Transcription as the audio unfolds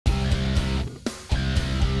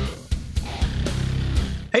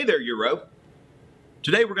Hey there, Euro.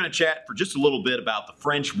 Today we're going to chat for just a little bit about the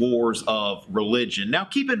French Wars of Religion. Now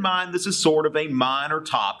keep in mind this is sort of a minor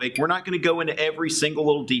topic. We're not going to go into every single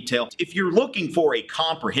little detail. If you're looking for a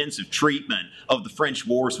comprehensive treatment of the French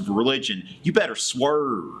Wars of Religion, you better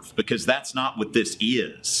swerve, because that's not what this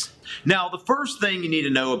is. Now the first thing you need to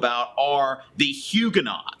know about are the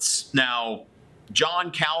Huguenots. Now,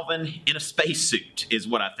 John Calvin in a spacesuit is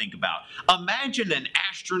what I think about. Imagine an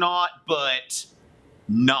astronaut, but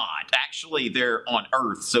not. Actually, they're on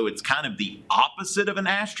Earth, so it's kind of the opposite of an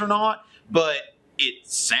astronaut, but it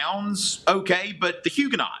sounds okay. But the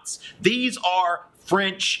Huguenots, these are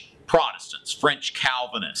French Protestants, French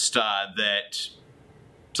Calvinists that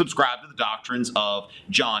subscribe to the doctrines of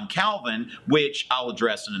John Calvin, which I'll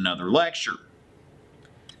address in another lecture.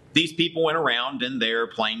 These people went around in their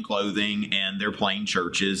plain clothing and their plain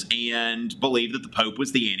churches and believed that the Pope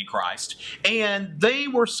was the Antichrist. And they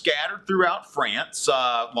were scattered throughout France,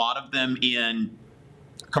 a lot of them in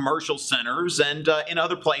commercial centers and in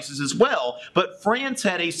other places as well. But France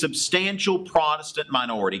had a substantial Protestant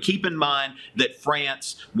minority. Keep in mind that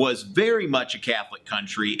France was very much a Catholic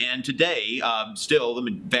country, and today still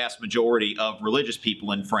the vast majority of religious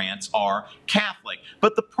people in France are Catholic.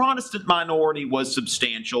 But the Protestant minority was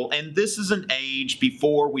substantial, and this is an age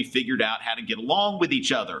before we figured out how to get along with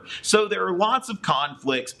each other. So there are lots of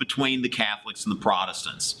conflicts between the Catholics and the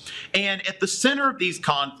Protestants. And at the center of these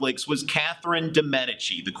conflicts was Catherine de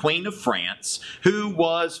Medici, the Queen of France, who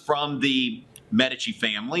was from the Medici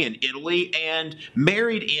family in Italy and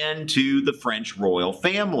married into the French royal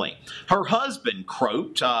family. Her husband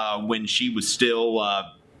croaked when she was still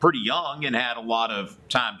pretty young and had a lot of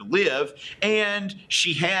time to live, and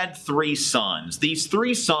she had 3 sons. These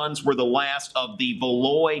 3 sons were the last of the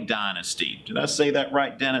Valois dynasty. Did I say that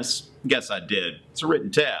right, Dennis? Guess I did. It's a written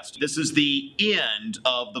test. This is the end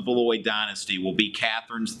of the Valois dynasty, will be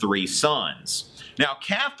Catherine's 3 sons. Now,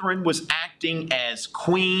 Catherine was acting as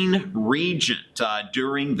queen regent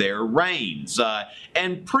during their reigns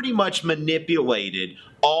and pretty much manipulated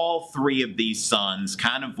all 3 of these sons,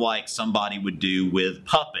 kind of like somebody would do with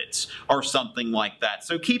puppets or something like that.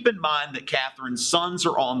 So keep in mind that Catherine's sons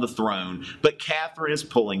are on the throne, but Catherine is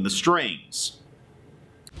pulling the strings.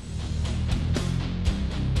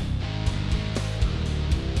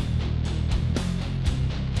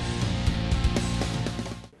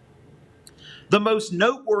 The most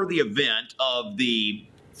noteworthy event of the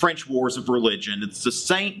French Wars of Religion, it's the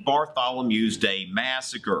St. Bartholomew's Day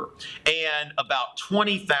Massacre, and about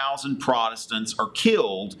 20,000 Protestants are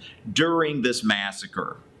killed during this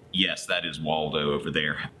massacre. Yes, that is Waldo over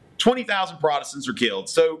there. 20,000 Protestants are killed.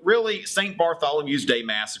 So really, St. Bartholomew's Day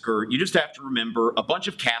Massacre, you just have to remember a bunch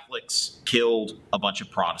of Catholics killed a bunch of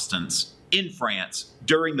Protestants in France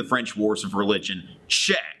during the French Wars of Religion.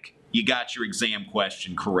 Check. You got your exam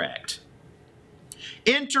question correct.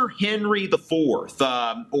 Enter Henry IV,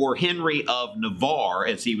 or Henry of Navarre,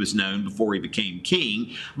 as he was known before he became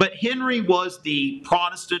king. But Henry was the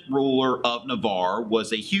Protestant ruler of Navarre,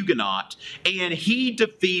 was a Huguenot, and he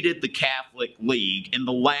defeated the Catholic League in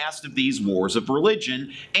the last of these wars of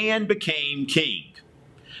religion and became king.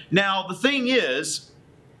 Now, the thing is,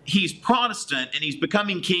 he's Protestant and he's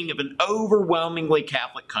becoming king of an overwhelmingly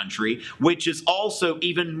Catholic country, which is also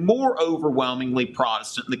even more overwhelmingly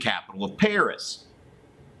Protestant in the capital of Paris.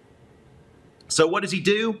 So what does he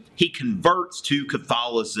do? He converts to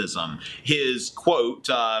Catholicism. His quote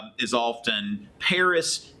is often,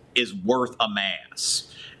 "Paris is worth a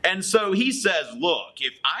mass." And so he says, look,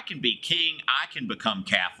 if I can be king, I can become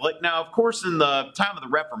Catholic. Now, of course, in the time of the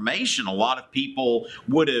Reformation, a lot of people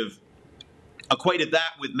would have equated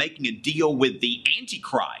that with making a deal with the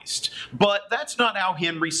Antichrist. But that's not how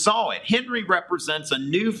Henry saw it. Henry represents a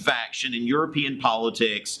new faction in European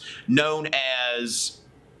politics known as,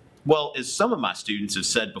 well, as some of my students have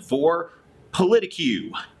said before,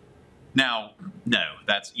 politicue. Now, no,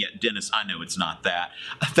 that's, yeah, Dennis, I know it's not that.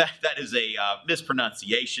 That is a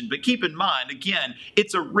mispronunciation, but keep in mind, again,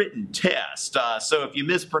 it's a written test. So if you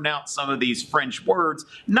mispronounce some of these French words,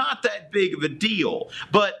 not that big of a deal.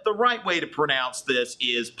 But the right way to pronounce this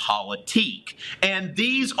is politique. And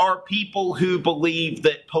these are people who believe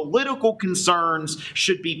that political concerns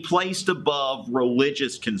should be placed above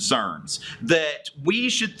religious concerns. That we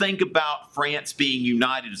should think about France being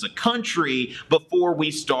united as a country before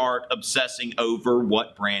we start obsessing over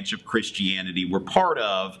what branch of Christianity we're part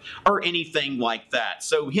of or anything like that.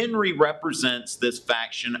 So Henry represents this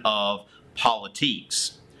faction of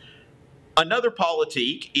politiques. Another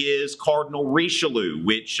politique is Cardinal Richelieu,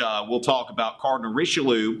 which we'll talk about Cardinal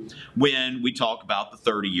Richelieu when we talk about the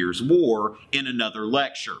 30 Years' War in another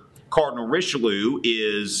lecture. Cardinal Richelieu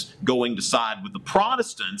is going to side with the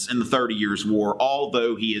Protestants in the 30 Years' War,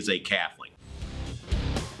 although he is a Catholic.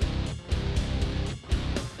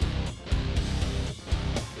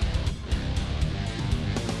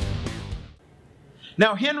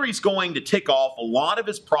 Now, Henry's going to tick off a lot of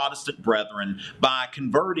his Protestant brethren by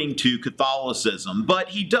converting to Catholicism, but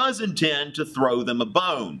he does intend to throw them a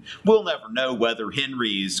bone. We'll never know whether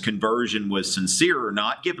Henry's conversion was sincere or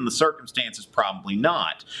not. Given the circumstances, probably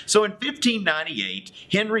not. So in 1598,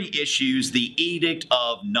 Henry issues the Edict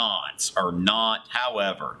of Nantes, or not,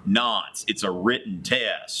 however, Nantes. It's a written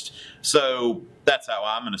test. So that's how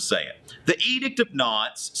I'm going to say it. The Edict of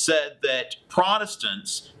Nantes said that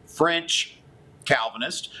Protestants, French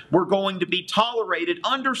Calvinists, were going to be tolerated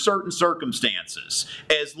under certain circumstances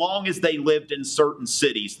as long as they lived in certain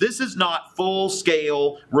cities. This is not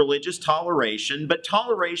full-scale religious toleration, but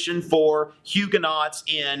toleration for Huguenots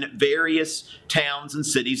in various towns and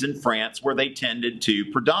cities in France where they tended to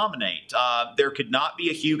predominate. There could not be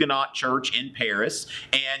a Huguenot church in Paris,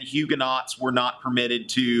 and Huguenots were not permitted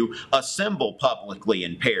to assemble publicly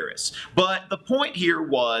in Paris. But the point here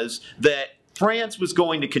was that France was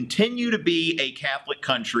going to continue to be a Catholic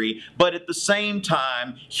country, but at the same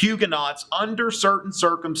time, Huguenots, under certain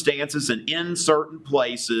circumstances and in certain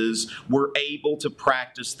places, were able to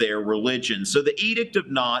practice their religion. So the Edict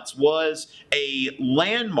of Nantes was a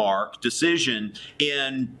landmark decision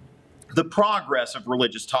in the progress of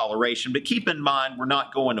religious toleration, but keep in mind, we're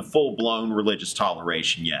not going to full-blown religious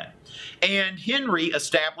toleration yet. And Henry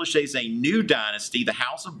establishes a new dynasty, the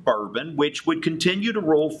House of Bourbon, which would continue to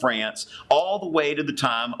rule France all the way to the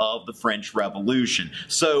time of the French Revolution.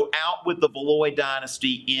 So out with the Valois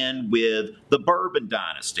dynasty, in with the Bourbon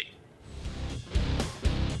dynasty.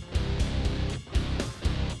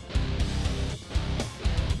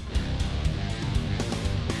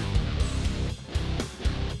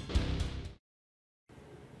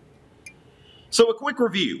 So a quick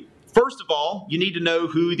review. First of all, you need to know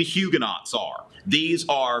who the Huguenots are. These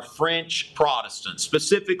are French Protestants,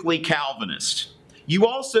 specifically Calvinists. You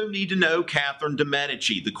also need to know Catherine de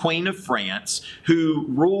Medici, the Queen of France, who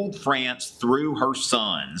ruled France through her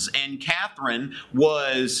sons. And Catherine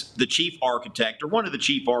was the chief architect, or one of the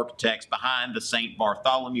chief architects, behind the St.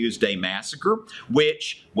 Bartholomew's Day Massacre,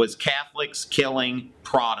 which was Catholics killing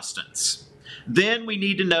Protestants. Then we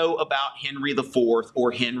need to know about Henry IV,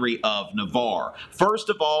 or Henry of Navarre. First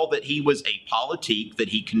of all, that he was a politique, that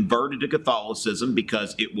he converted to Catholicism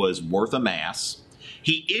because it was worth a mass.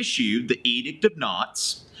 He issued the Edict of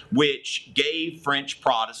Nantes, which gave French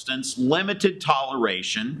Protestants limited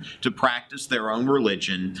toleration to practice their own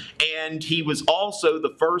religion, and he was also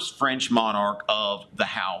the first French monarch of the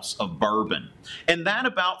House of Bourbon. And that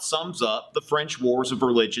about sums up the French Wars of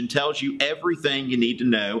Religion, tells you everything you need to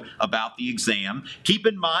know about the exam. Keep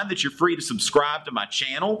in mind that you're free to subscribe to my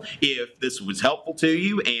channel if this was helpful to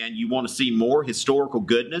you and you want to see more historical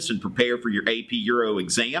goodness and prepare for your AP Euro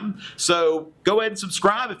exam. So go ahead and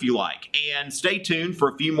subscribe if you like, and stay tuned for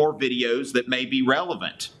a few more videos that may be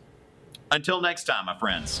relevant. Until next time, my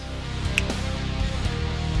friends.